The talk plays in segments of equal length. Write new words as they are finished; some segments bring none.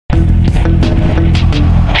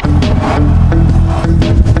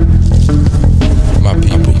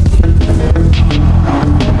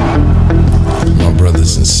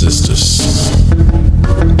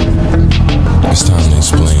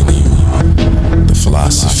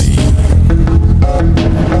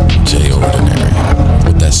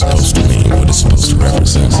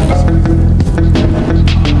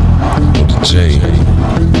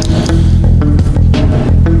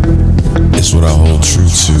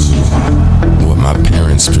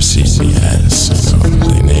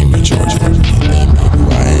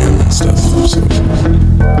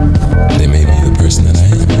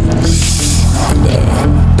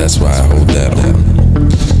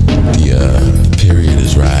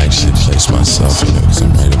myself, you know, because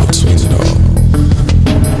I'm right in between it all.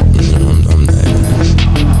 You know, I'm that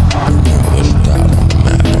little dot on the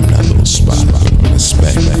map, I'm that little spot, I'm that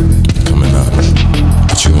speck coming up.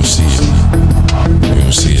 But you won't see it. You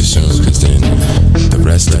won't see it soon, because then the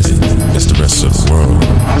rest of it is the rest of the world.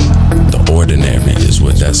 The ordinary is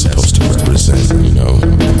what that's supposed to represent, you know.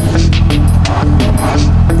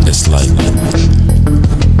 It's like,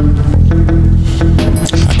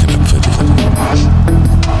 how can I put it?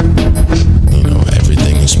 You know,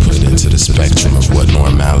 everything is put into the spectrum of what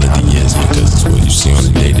normality is, because it's what you see on a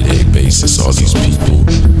day-to-day basis. All these people,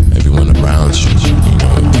 everyone around you, you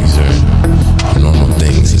know, these are normal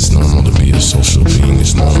things. It's normal to be a social being.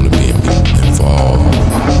 It's normal to be involved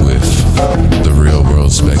with the real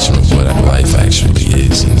world spectrum of what life actually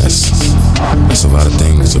is, and that's a lot of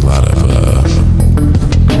things, a lot of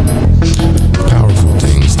powerful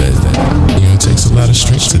things that you know, it takes a lot of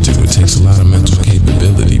strength to do. It takes a lot of mental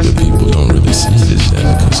capability, but people don't really see it as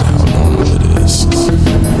that because of how normal it is.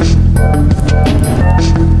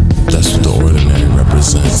 That's what the ordinary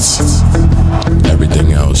represents.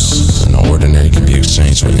 Everything else in the ordinary can be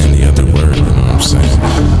exchanged with any other word, you know what I'm saying?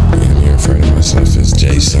 Yeah, I'm referring to myself as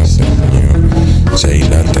J something, you know, J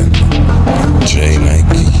nothing, J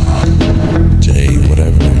Nike, J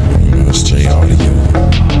whatever, you know, it's J audio.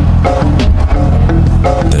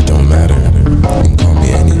 That don't matter. You can call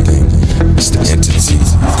me anything. It's the entity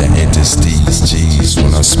that enters these G's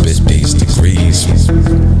when I spit these degrees. You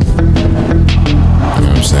know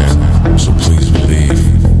what I'm saying? So please believe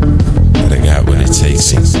that I got what it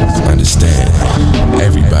takes. Understand,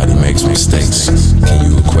 everybody makes mistakes. Can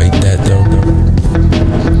you equate that though?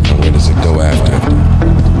 And where does it go after?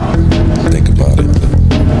 Think about it.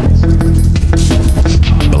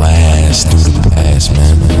 Blast through the blast,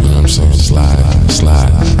 man. You know what I'm saying?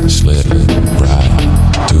 Slide, slip, ride.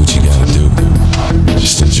 Do what you gotta do.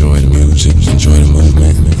 Just enjoy the music, enjoy the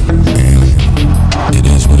movement, and it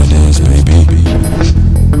is what it is, baby.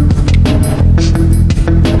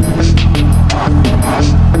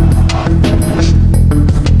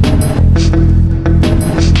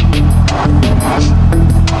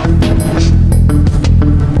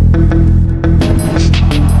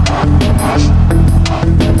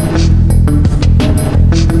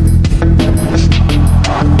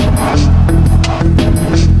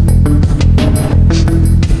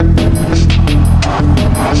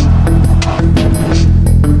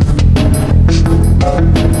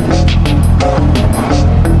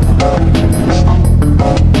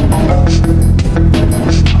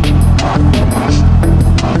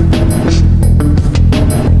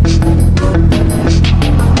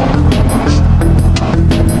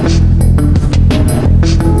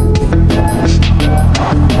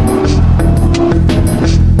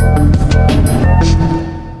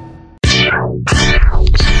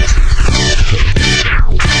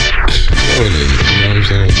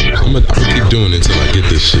 Doing it till I get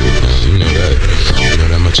this shit, man. You know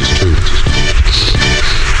that much is true.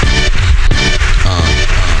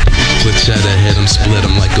 Split cheddar, hit him, split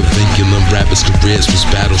him like a vinculum. Rappers' careers was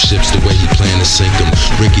battleships, the way he plan to sink them.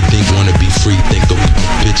 Ricky think wanna be free, think of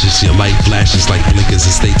bitches. Your light flashes like blinkers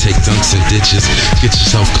as they take dunks and ditches. Get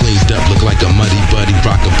yourself cleaned up, look like a muddy buddy.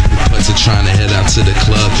 Rockin' putts are trying to head out to the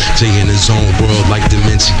club. Jay in his own world like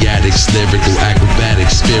dementiatics. Lyrical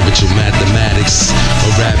acrobatics, spiritual mathematics. A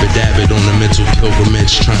rabid abbot on a mental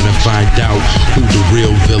pilgrimage, trying to find out who the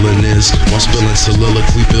real villain is. While spilling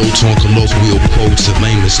soliloquy built on colloquial quotes and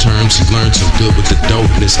layman's terms, he learned some good with the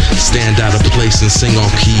dopeness. Stand out of place and sing on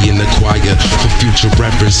key in the choir. For future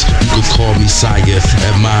reference, you could call me sire.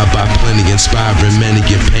 Admired by plenty, inspiring many,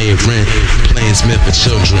 and paying rent. Playing Smith for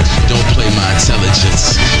children, don't play my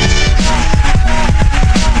intelligence.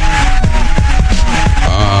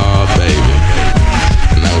 Oh, baby.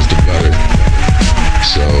 And that was the butter.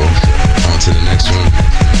 So, on to the next one.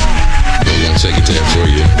 We're gonna take it there for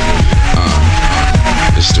you.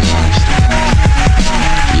 It's the one.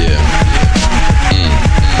 Yeah.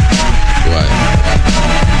 What?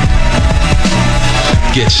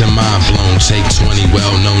 Get your mind blown, take 20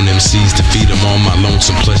 well-known MCs, defeat them on my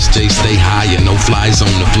lonesome, plus Jay stay higher, no fly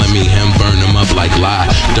zone to Flemmingham, burn them up like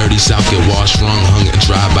lie. Dirty South get washed, wrong, hung and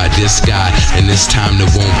dry by this guy, and this time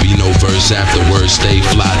there won't be no verse afterwards. Stay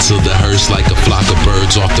fly till the hearse like a flock of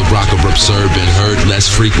birds off the rock are absurd and heard less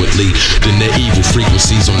frequently than the evil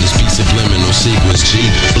frequencies on this beat subliminal sequence. G,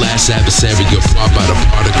 blast adversary, you're brought by the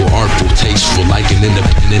particle, artful, tasteful like an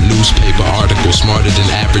independent newspaper article, smarter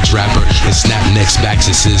than average rapper, and snap necks back.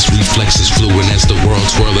 Reflexes fluent as the world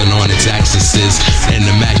twirling on its axis, an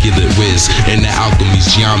immaculate whiz in the alchemy's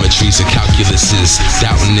geometries and calculuses.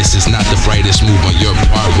 Doubting this is not the brightest move on your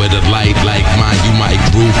part. With a light like mine, you might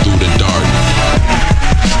groove through the dark.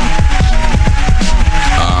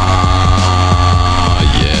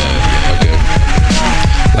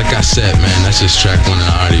 That's just track one,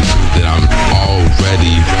 and I already proved that I'm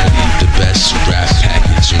already the best rap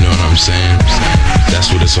package, you know what I'm saying?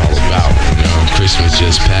 That's what it's all about, you know. Christmas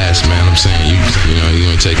just passed, man. I'm saying, you know,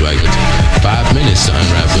 you're gonna take like 5 minutes to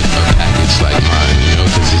unwrap a package like mine, you know,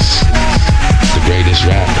 because it's the greatest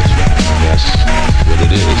rap. That's what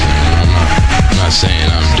it is, man. I'm not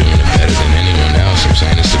saying I'm doing it better than anyone else. I'm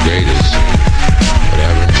saying it's the greatest.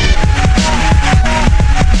 Whatever.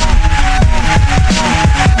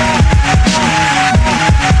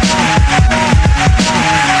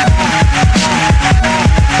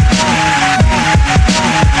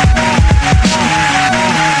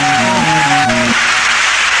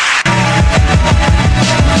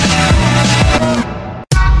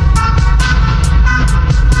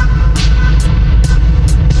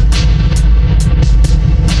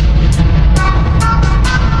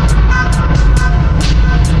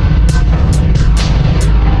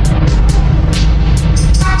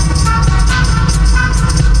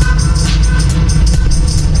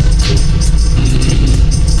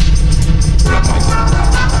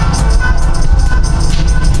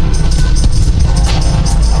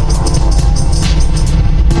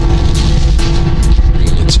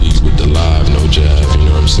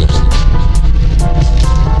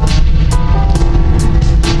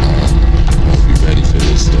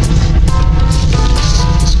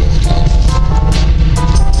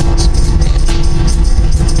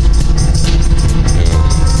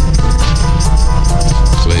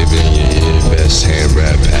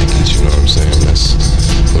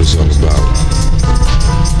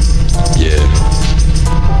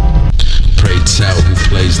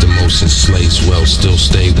 And slays well, still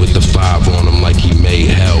stay with the 5 on him like he made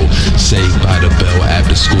hell. Saved by the bell,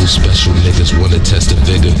 after school special niggas wanna test the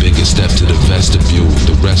vigor. Biggest step to the vestibule,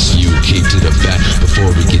 the rest of you keep to the back before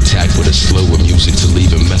we get tacked with a slower music to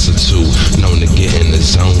leave a mess or two. Known to get in the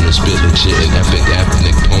zone and spit legit and epic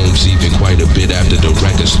ethnic poems, even quite a bit after the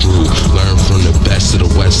record's through. Learn from the best of the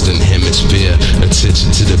Western Hemisphere. Attention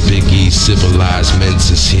to the Big E, civilized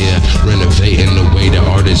menses here. Renovating the way the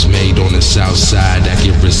art is made on the south side.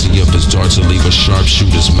 Accuracy of his darts will leave a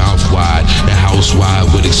sharpshooter's mouth wide. And house wide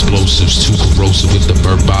with explosives, too corrosive with the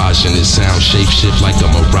verbiage. And his sound shapeshift like a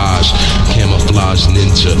mirage. Camouflage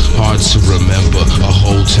ninja, hard to remember. A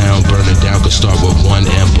whole town burning down could start with one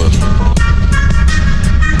ember.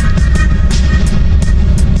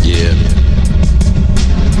 Yeah.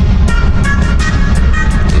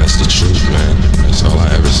 And that's the truth, man. That's all I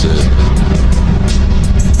ever said.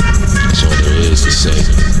 That's all there is to say.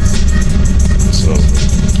 So,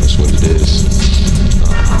 that's what it is.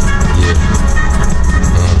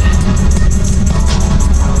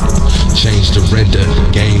 Change the render,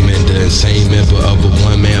 game ender, insane member of a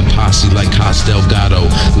one-man posse like Cos Delgado.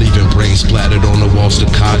 Leaving brains splattered on the wall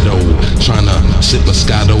staccato. Tryna sip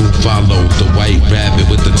Moscato, follow the white rabbit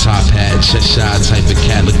with the top hat. Cheshire type of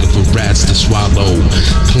cat looking for rats to swallow.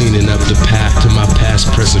 Cleaning up the path to my past,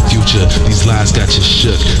 present, future. These lies got you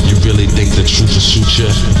shook. You really think the truth will suit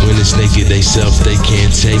you? When it's naked, they self, they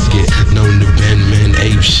can't take it. Known to bend men,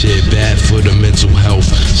 ape shit, bad for the mental health.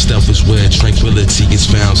 Stealth is where tranquility is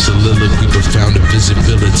found. Soliloquy profound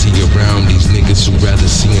invisibility around these niggas who rather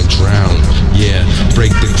see him drown. Yeah,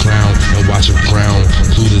 break the crown and watch it brown.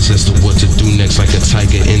 Clueless as to what to do next, like a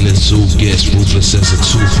tiger in the zoo. Gets ruthless as a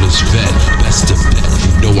toothless vet. Best to bet,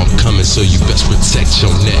 you know I'm coming, so you best protect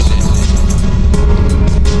your neck.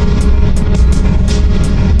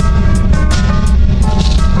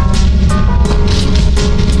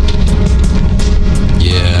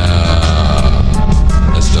 Yeah.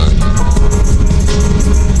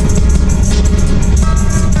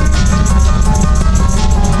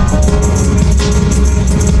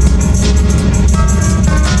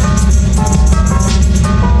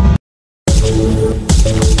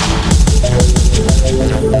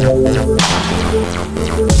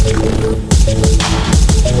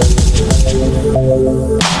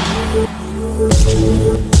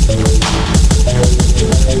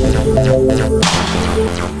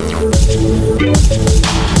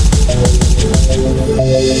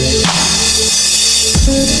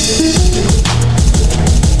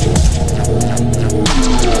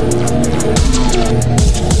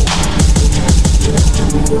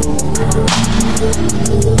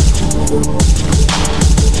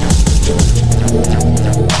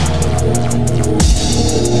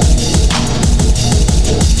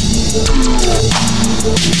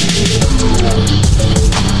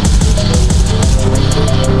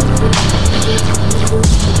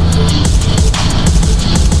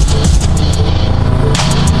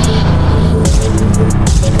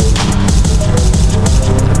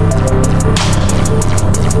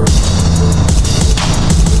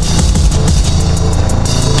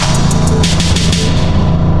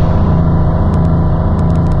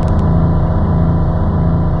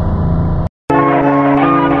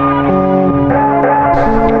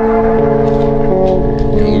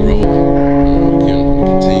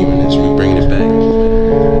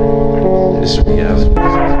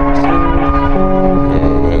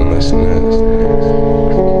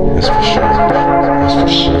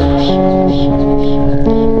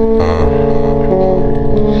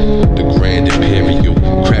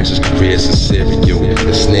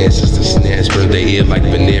 like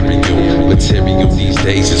venereal material. These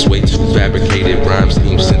days it's way too fabricated. Rhyme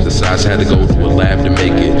scheme synthesized, had to go to a lab to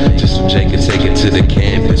make it. Just so Jay could take it to the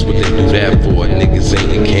canvas. What they do that for? Niggas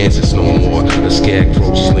ain't in Kansas no more. A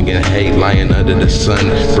scarecrow slinging hay, lying under the sun.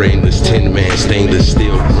 Brainless tin man, stainless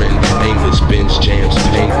steel grin. Aimless bench jams,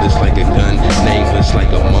 painless like a gun. Nameless like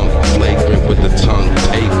a monk, flagrant with the tongue.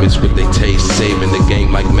 Pavements with they taste, saving the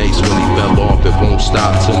game like Mace when he fell off. It won't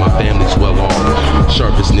stop till my family's well off.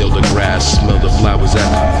 Sharp as Neil deGrasse, smell the flowers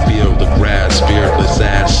after you feel the grass. Fearless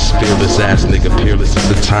ass nigga, peerless as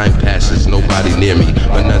the time passes. Nobody near me,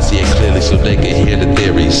 enunciate clearly so they can hear the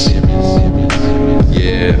theories.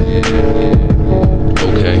 Yeah,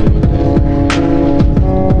 okay.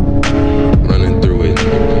 Running through it,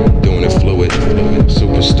 doing it fluid,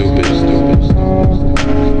 super stupid.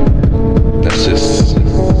 That's just to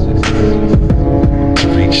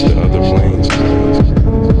reach the other planes.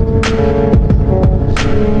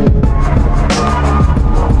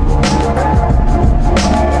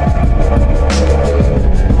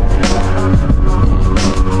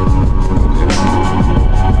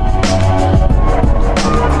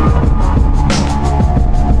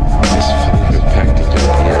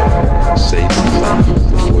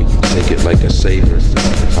 Like a savior,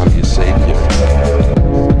 I'm your savior.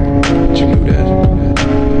 You knew that?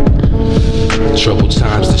 Troubled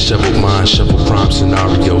times, disheveled minds, shuffle crime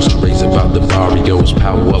scenarios to raise about the barrios,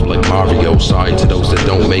 power up like Mario. Sorry to those that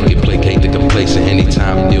don't make it, placate the complacent.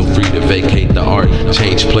 Anytime, feel free to vacate the art,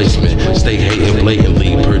 change placement. Stay hating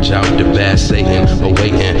blatantly, purge out the bad Satan.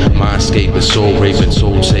 Awaiting, mindscaping, soul raping,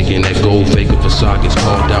 soul taking. That gold faking facade gets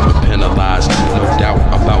called out and penalized. No doubt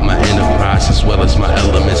about my enterprise as well as my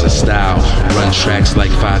elements of style. Run tracks like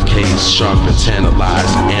 5Ks, sharp and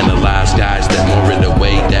tantalized. Analyze guys that more in a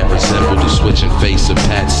way that resemble the switching face of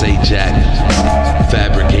Pat Sajak.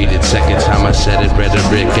 Fabricated, second time I said it,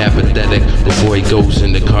 rhetoric apathetic. Before he goes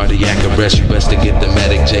into cardiac arrest, you best to get the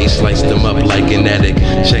medic. Jay sliced him up like an addict.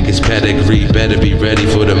 Check his pedigree, better be ready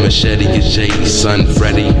for the machete. It's Jay's son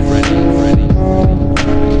Freddy.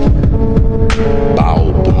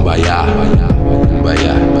 Bow, boombayah,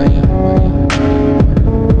 boombayah.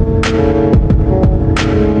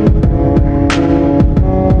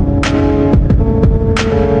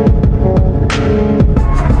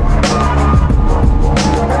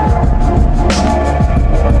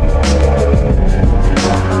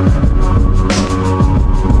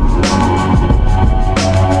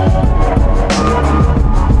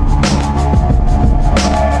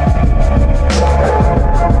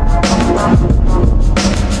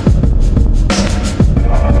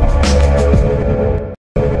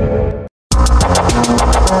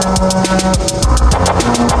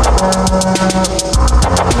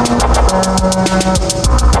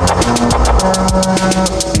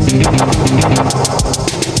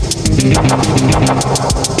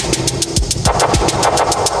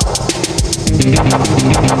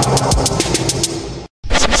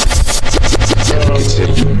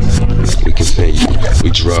 We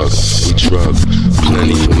drug,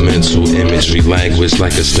 plentiful mental imagery, language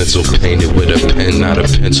like a stencil painted with a pen, not a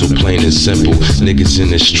pencil, plain and simple. Niggas in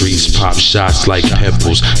the streets pop shots like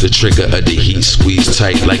pimples. The trigger of the heat squeezed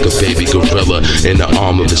tight like a baby gorilla in the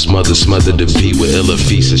arm of his mother, smothered to be with illa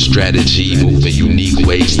feast and strategy, moving unique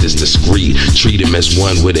ways that's discreet. Treat him as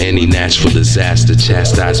one with any natural disaster.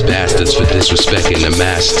 Chastise bastards for disrespecting the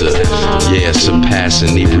master. Yeah,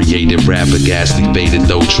 surpassing inebriated rapper, ghastly faded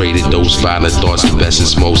though, traded those violent thoughts, the best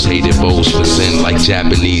is most hated bows for sin like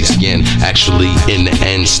Japanese yen. Actually, in the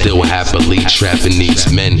end, still happily trapping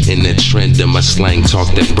these men in the trend of my slang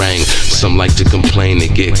talk that rang. Some like to complain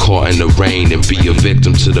and get caught in the rain and be a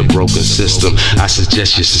victim to the broken system. I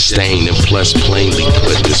suggest you sustain, and plus plainly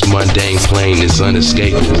put, this mundane plane is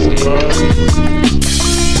unescapable.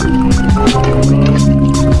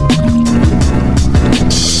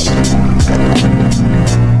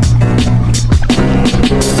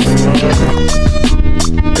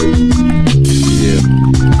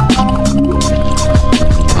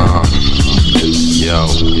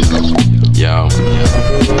 Yo.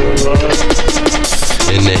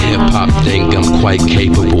 In the hip-hop thing, I'm quite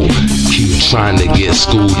capable. Keep trying to get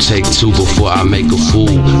schooled, take two before I make a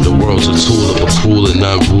fool. The world's a tool of a cruel and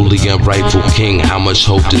unruly and rightful king. How much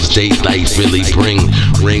hope does daylight really bring?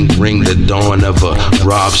 Ring the dawn of a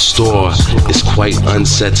robbed store. It's quite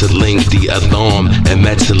unsettling, the alarm and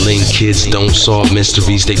meddling. Kids don't solve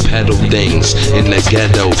mysteries, they peddle things. In the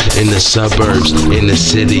ghetto, in the suburbs, in the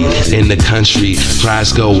city, in the country,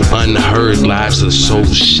 cries go unheard, lives are so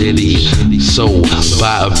shitty. So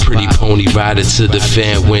Buy a pretty pony, ride it to the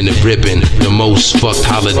fan, win a ribbon. The most fucked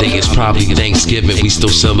holiday is probably Thanksgiving. We still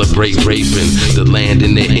celebrate raping the land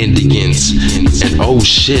and the Indians. And oh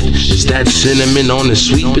shit, is that cinnamon on the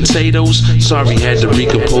sweet potatoes? Sorry, had to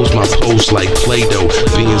recompose my post like Play-Doh.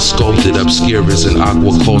 Being sculpted obscure as an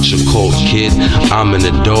aquaculture cult, kid. I'm an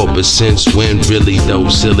adult, but since when really though?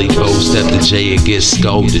 Silly foes step to J and get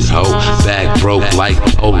scolded, ho. Back broke like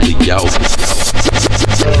holy yo.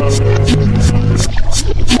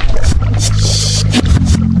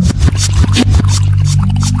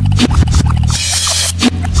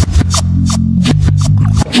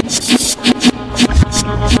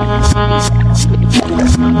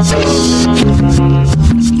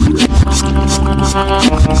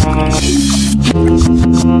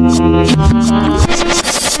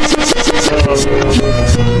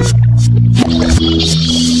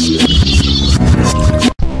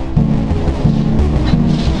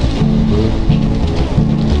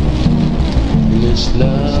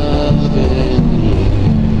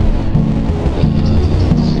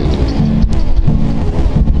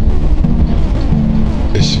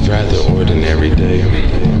 It's a rather ordinary day.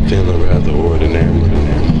 I'm feeling rather ordinary.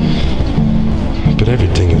 But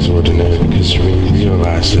everything is ordinary because when you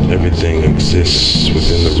realize that everything exists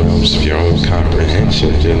within the realms of your own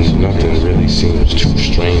comprehension, then nothing really seems too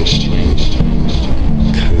strange.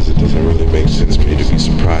 Because it doesn't really make sense for me to be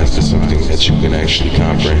surprised at something that you can actually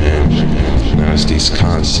comprehend. Now it's these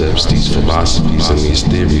concepts, these philosophies, and these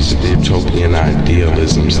theories, the utopian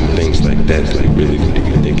idealisms and things like that that you really need to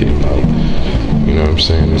be thinking about. You know what I'm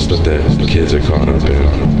saying? It's stuff that the kids are caught up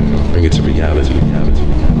in. Bring it to reality.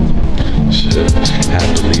 Shit.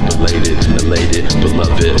 Happily belated, elated,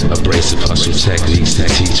 beloved, abrasive hustle techniques to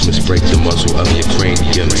teach, misbreak the muzzle of your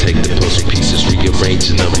cranium. Take the puzzle pieces,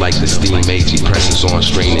 rearranging them like the steam age. Presses on,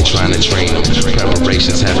 straining, trying to train them.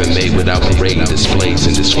 Preparations have been made without parading displays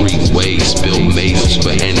in discreet ways. Build mazes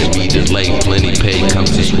for enemy delay. Plenty pay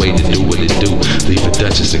comes this way to do what it do. Leave a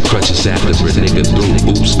duchess and crutches after a nigga through.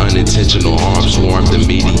 Oops, unintentional harm swarm the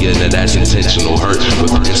media. Now that's intentional hurt,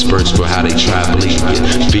 with spurts for how they try bleeding.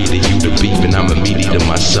 Feeding you the beef and I'm a meaty to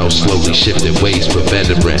myself. Slowly shifting ways for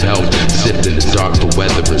veteran health. Sifting the dark for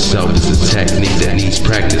weather itself is a technique that needs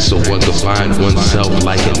practice, so one can find oneself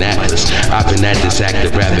like an atlas. I've been at this act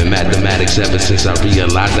of rapping mathematics ever since I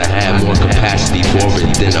realized I had more capacity for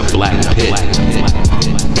it than a black pit.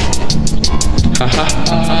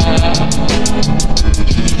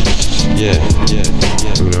 Yeah.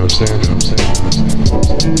 You know what I'm saying?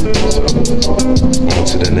 On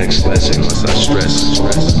to the next lesson. Must I stress?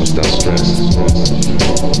 Must I stress?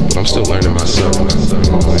 But I'm still learning myself. I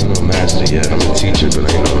ain't no master yet. I'm a teacher, but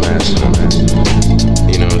I ain't no master.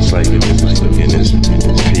 You know, it's like getting his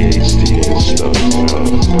PhD and stuff.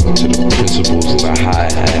 To the principles and the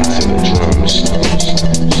hi-hats and the drums.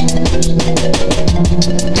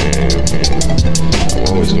 I'm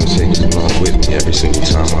always gonna take it along with me every single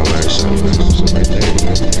time I learn something. So right there, you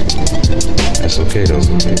know? That's okay though.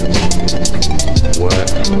 What?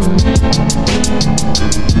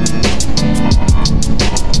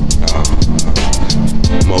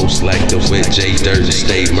 Most like the wit J.Ordinary,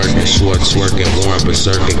 stay murking, short twerking, worn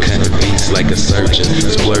berserking, cutting beats like a surgeon,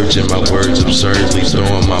 splurging my words absurdly,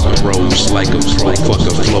 throwing my prose like a pro,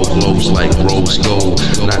 fucking flow glows like rose gold.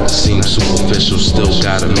 Not to seem superficial, still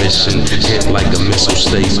got a mission, hit like a missile,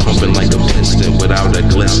 stays pumping like a piston, without a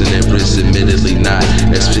glistening wrist, admittedly not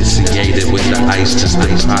asphyxiated with the ice to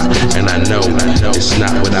stay hot. And I know it's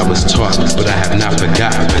not what I was taught, but I have not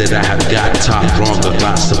forgotten that I have got top wrong a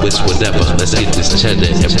lot, so it's whatever. Let's get this cheddar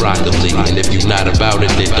and broccoli, and if you're not about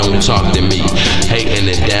it, then don't talk to me. Hating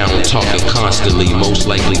it down, talking constantly, most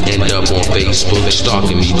likely end up on Facebook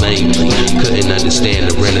stalking me lamely. Couldn't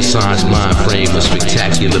understand the Renaissance mind frame, a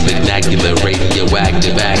spectacular vernacular,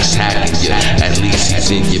 radioactive acts hacking you. At least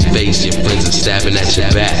he's in your face, your friends are stabbing at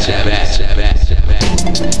your back.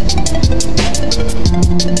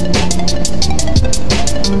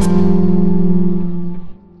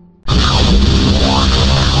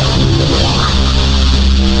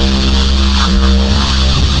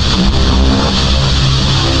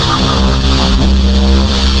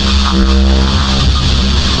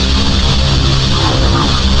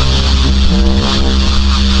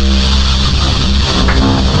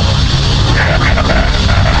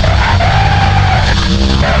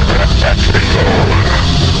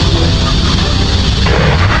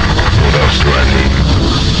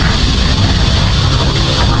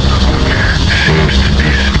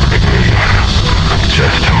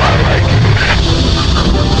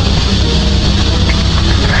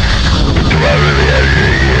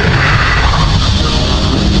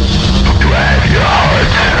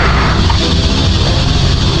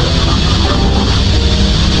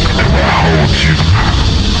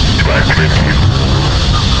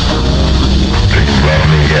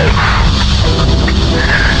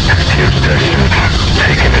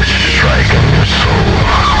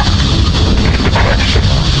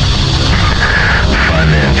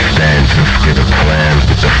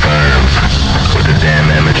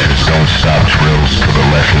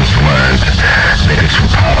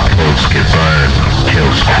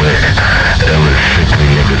 quick. Ill sickly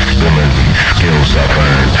niggas spilling these skills I've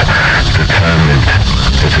earned. Determined,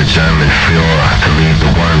 it's a German Führer to leave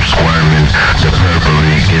the worm squirming. The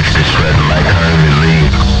purpley gets to shredding like Herman Lee.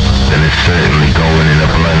 Then it's certainly going in a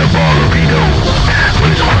blender ball burrito. When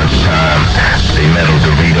it's crunch time, they metal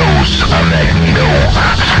Doritos. I'm Magneto,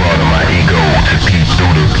 slaughter my ego to peep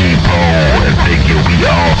through the peephole and figure we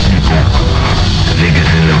all people.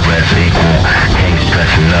 Niggas in the breast equal, ain't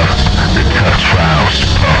stress enough. The tough trials,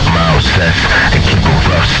 puff mouth sets, and keep a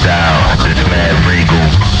rough style. This mad regal.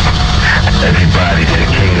 Everybody's a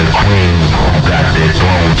king or queen who got their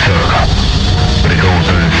throne took. But it goes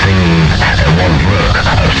unseen and won't look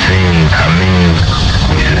obscene. I mean,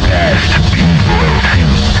 we surpass to be royalty.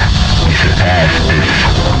 We surpass this.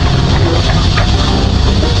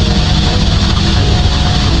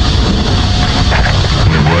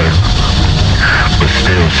 It was, but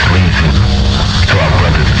still sleazy to our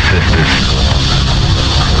brothers and sisters.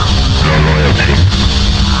 No loyalty.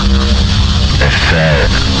 That's sad.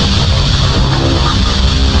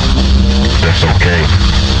 That's okay.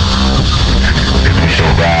 If we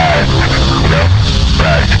shall ride,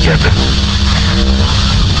 ride together.